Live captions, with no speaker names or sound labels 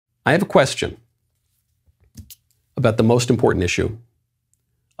I have a question about the most important issue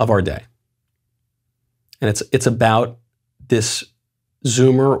of our day. And it's about this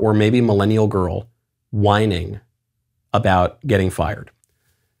Zoomer or maybe millennial girl whining about getting fired.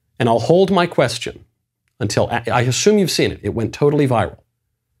 And I'll hold my question until, I assume you've seen it. It went totally viral.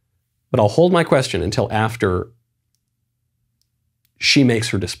 But I'll hold my question until after she makes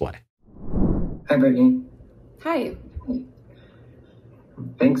her display. Hi, Brittany. Hi.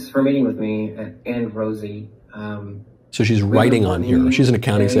 Thanks for meeting with me and Rosie. So she's writing on here. She's an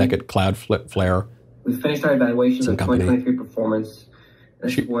account exec at Cloudflare. We finished our evaluation of 2023 performance.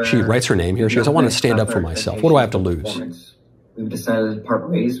 She writes her name here. She goes, I want to stand up for myself. What do I have to lose? We've decided to part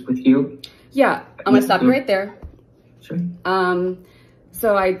ways with you. Yeah, I'm going to stop you right there. Sure.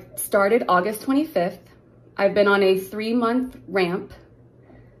 So I started August 25th. I've been on a 3-month ramp.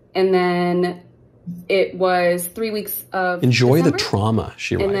 And then it was 3 weeks of Enjoy December, the trauma,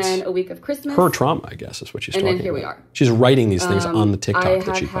 she writes. And then a week of Christmas. Her trauma, I guess, is what she's talking about. And then here we are. She's writing these things on the TikTok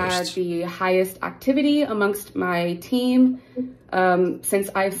that she posts. I have had the highest activity amongst my team. Since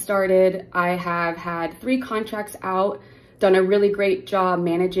I've started, I have had 3 contracts out, done a really great job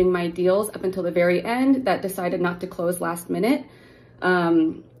managing my deals up until the very end that decided not to close last minute.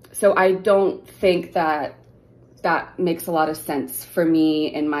 So I don't think that makes a lot of sense for me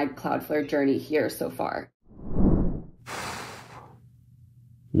in my Cloudflare journey here so far.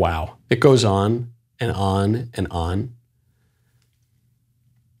 Wow. It goes on and on and on.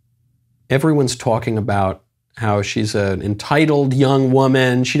 Everyone's talking about how she's an entitled young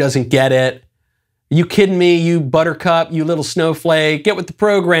woman. She doesn't get it. Are you kidding me, you buttercup, you little snowflake? Get with the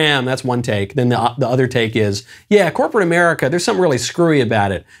program. That's one take. Then the other take is, yeah, corporate America, there's something really screwy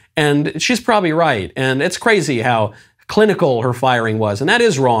about it. And she's probably right. And it's crazy how clinical her firing was. And that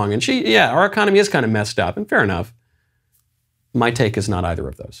is wrong. And our economy is kind of messed up. And fair enough. My take is not either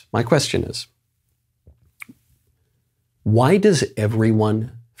of those. My question is, why does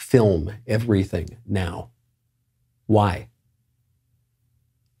everyone film everything now? Why?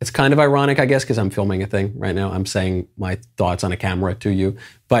 It's kind of ironic, I guess, because I'm filming a thing right now. I'm saying my thoughts on a camera to you.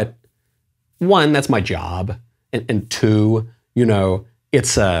 But one, that's my job. And two,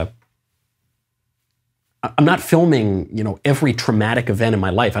 it's I'm not filming, every traumatic event in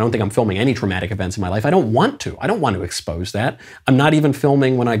my life. I don't think I'm filming any traumatic events in my life. I don't want to. I don't want to expose that. I'm not even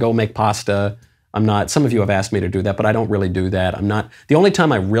filming when I go make pasta. Some of you have asked me to do that, but I don't really do that. The only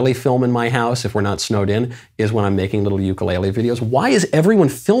time I really film in my house, if we're not snowed in, is when I'm making little ukulele videos. Why is everyone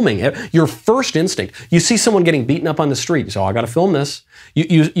filming? Your first instinct, you see someone getting beaten up on the street, you say, oh, I gotta film this.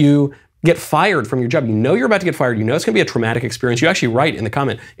 You get fired from your job. You know you're about to get fired. You know it's gonna be a traumatic experience. You actually write in the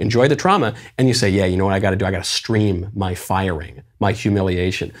comment, enjoy the trauma, and you say, yeah, you know what I gotta do? I gotta stream my firing, my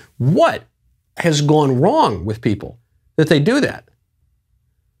humiliation. What has gone wrong with people that they do that?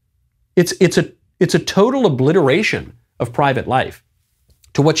 It's a total obliteration of private life.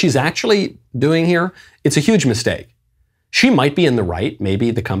 To what she's actually doing here, it's a huge mistake. She might be in the right.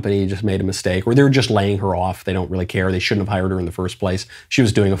 Maybe the company just made a mistake, or they're just laying her off. They don't really care. They shouldn't have hired her in the first place. She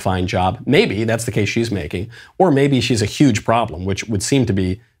was doing a fine job. Maybe that's the case she's making. Or maybe she's a huge problem, which would seem to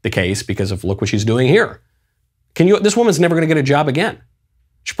be the case because of look what she's doing here. This woman's never going to get a job again.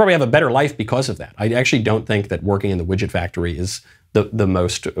 She'll probably have a better life because of that. I actually don't think that working in the widget factory is the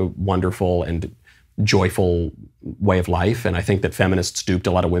most wonderful and joyful way of life. And I think that feminists duped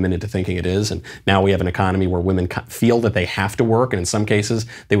a lot of women into thinking it is. And now we have an economy where women feel that they have to work. And in some cases,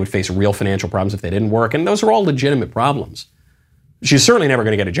 they would face real financial problems if they didn't work. And those are all legitimate problems. She's certainly never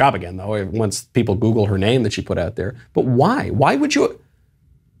going to get a job again, though, once people Google her name that she put out there. But why? Why would you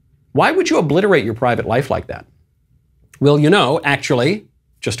obliterate your private life like that? Well, actually,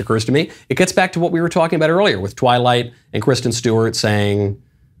 just occurs to me, it gets back to what we were talking about earlier with Twilight and Kristen Stewart saying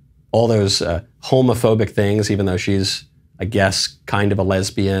all those homophobic things, even though she's, I guess, kind of a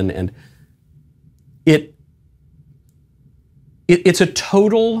lesbian. And it's a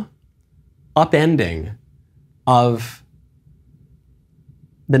total upending of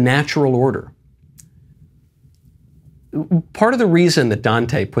the natural order. Part of the reason that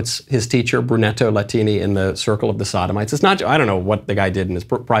Dante puts his teacher, Brunetto Latini, in the circle of the sodomites, it's not, I don't know what the guy did in his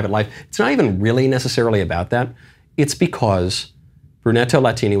private life. It's not even really necessarily about that. It's because Brunetto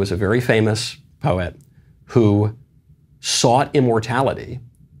Latini was a very famous poet who sought immortality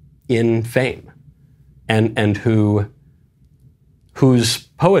in fame and whose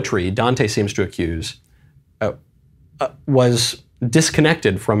poetry, Dante seems to accuse, was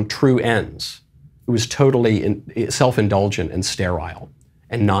disconnected from true ends. It was totally self-indulgent and sterile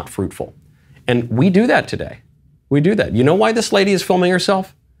and not fruitful. And we do that today. We do that. You know why this lady is filming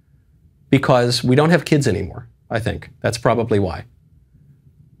herself? Because we don't have kids anymore, I think. That's probably why.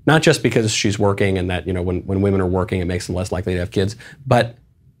 Not just because she's working and that, when women are working, it makes them less likely to have kids, but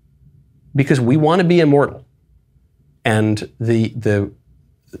because we want to be immortal. And the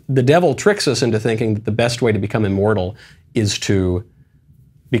devil tricks us into thinking that the best way to become immortal is to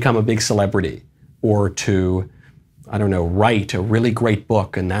become a big celebrity or to, write a really great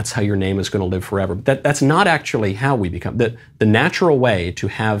book, and that's how your name is going to live forever. But that's not actually how we become. The natural way to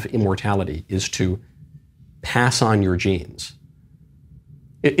have immortality is to pass on your genes.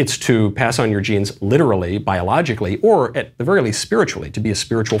 It's to pass on your genes literally, biologically, or at the very least spiritually, to be a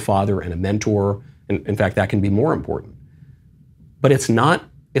spiritual father and a mentor. And in fact, that can be more important. But it's not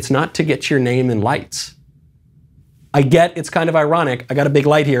to get your name in lights. I get it's kind of ironic. I got a big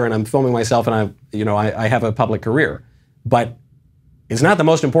light here and I'm filming myself and I have a public career. But it's not the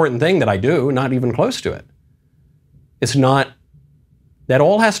most important thing that I do, not even close to it. It's not, that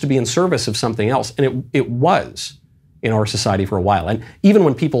all has to be in service of something else. And it was in our society for a while. And even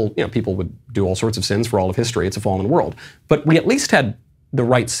when people would do all sorts of sins for all of history, it's a fallen world. But we at least had the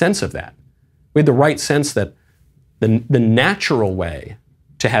right sense of that. We had the right sense that the natural way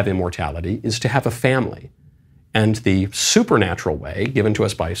to have immortality is to have a family. And the supernatural way, given to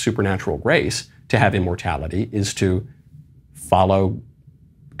us by supernatural grace, to have immortality is to follow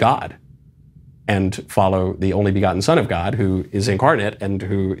God and follow the only begotten Son of God, who is incarnate and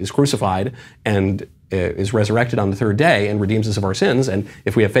who is crucified and is resurrected on the third day and redeems us of our sins. And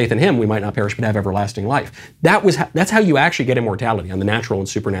if we have faith in him, we might not perish but have everlasting life. That's how you actually get immortality on the natural and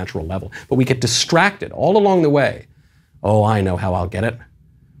supernatural level. But we get distracted all along the way. Oh, I know how I'll get it.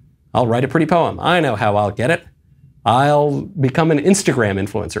 I'll write a pretty poem. I know how I'll get it. I'll become an Instagram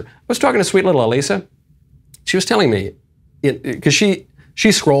influencer. I was talking to sweet little Elisa. She was telling me, because she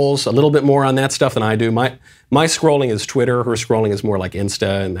scrolls a little bit more on that stuff than I do. My scrolling is Twitter. Her scrolling is more like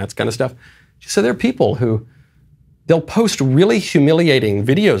Insta and that kind of stuff. She said there are people who, they'll post really humiliating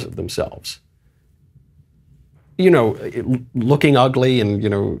videos of themselves. Looking ugly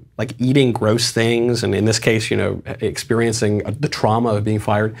and, like eating gross things. And in this case, experiencing the trauma of being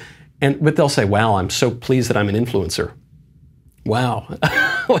fired. But they'll say, wow, I'm so pleased that I'm an influencer. Wow,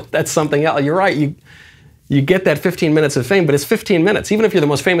 that's something else. You're right. You get that 15 minutes of fame, but it's 15 minutes. Even if you're the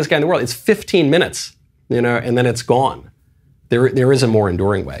most famous guy in the world, it's 15 minutes, and then it's gone. There is a more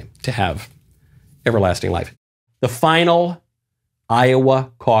enduring way to have everlasting life. The final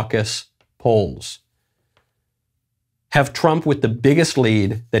Iowa caucus polls have Trump with the biggest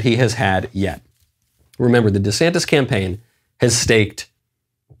lead that he has had yet. Remember, the DeSantis campaign has staked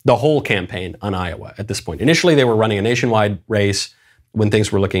the whole campaign on Iowa at this point. Initially, they were running a nationwide race when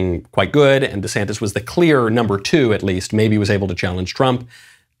things were looking quite good, and DeSantis was the clear number 2, at least, maybe was able to challenge Trump.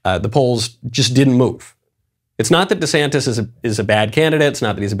 The polls just didn't move. It's not that DeSantis is a bad candidate. It's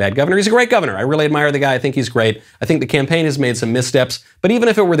not that he's a bad governor. He's a great governor. I really admire the guy. I think he's great. I think the campaign has made some missteps. But even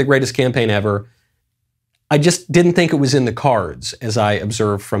if it were the greatest campaign ever, I just didn't think it was in the cards, as I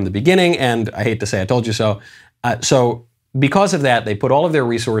observed from the beginning. And I hate to say I told you so. So because of that, they put all of their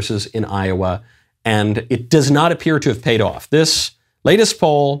resources in Iowa, and it does not appear to have paid off. This latest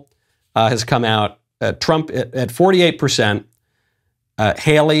poll has come out, Trump at 48%,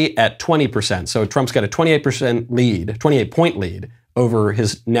 Haley at 20%. So Trump's got a 28-point lead over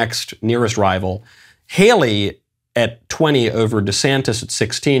his next nearest rival. Haley at 20 over DeSantis at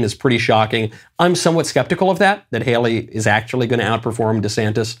 16 is pretty shocking. I'm somewhat skeptical of that Haley is actually going to outperform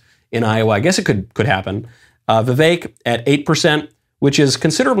DeSantis in Iowa. I guess it could happen. Vivek at 8%, which is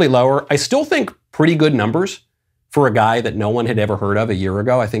considerably lower. I still think pretty good numbers for a guy that no one had ever heard of a year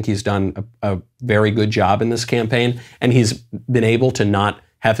ago. I think he's done a very good job in this campaign, and he's been able to not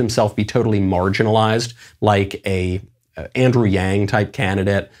have himself be totally marginalized like a Andrew Yang type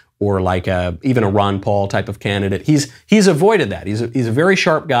candidate or like even a Ron Paul type of candidate. He's avoided that. He's a very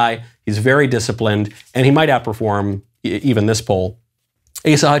sharp guy. He's very disciplined, and he might outperform even this poll.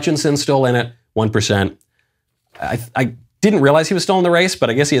 Asa Hutchinson's still in it, 1%. I didn't realize he was still in the race, but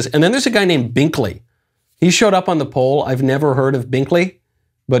I guess he is. And then there's a guy named Binkley. He showed up on the poll. I've never heard of Binkley,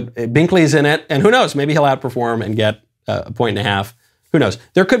 but Binkley's in it. And who knows? Maybe he'll outperform and get 1.5 points. Who knows?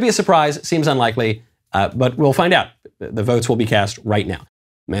 There could be a surprise. It seems unlikely, but we'll find out. The votes will be cast right now.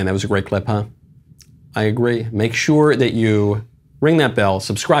 Man, that was a great clip, huh? I agree. Make sure that you ring that bell,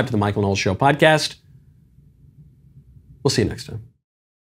 subscribe to the Michael Knowles Show podcast. We'll see you next time.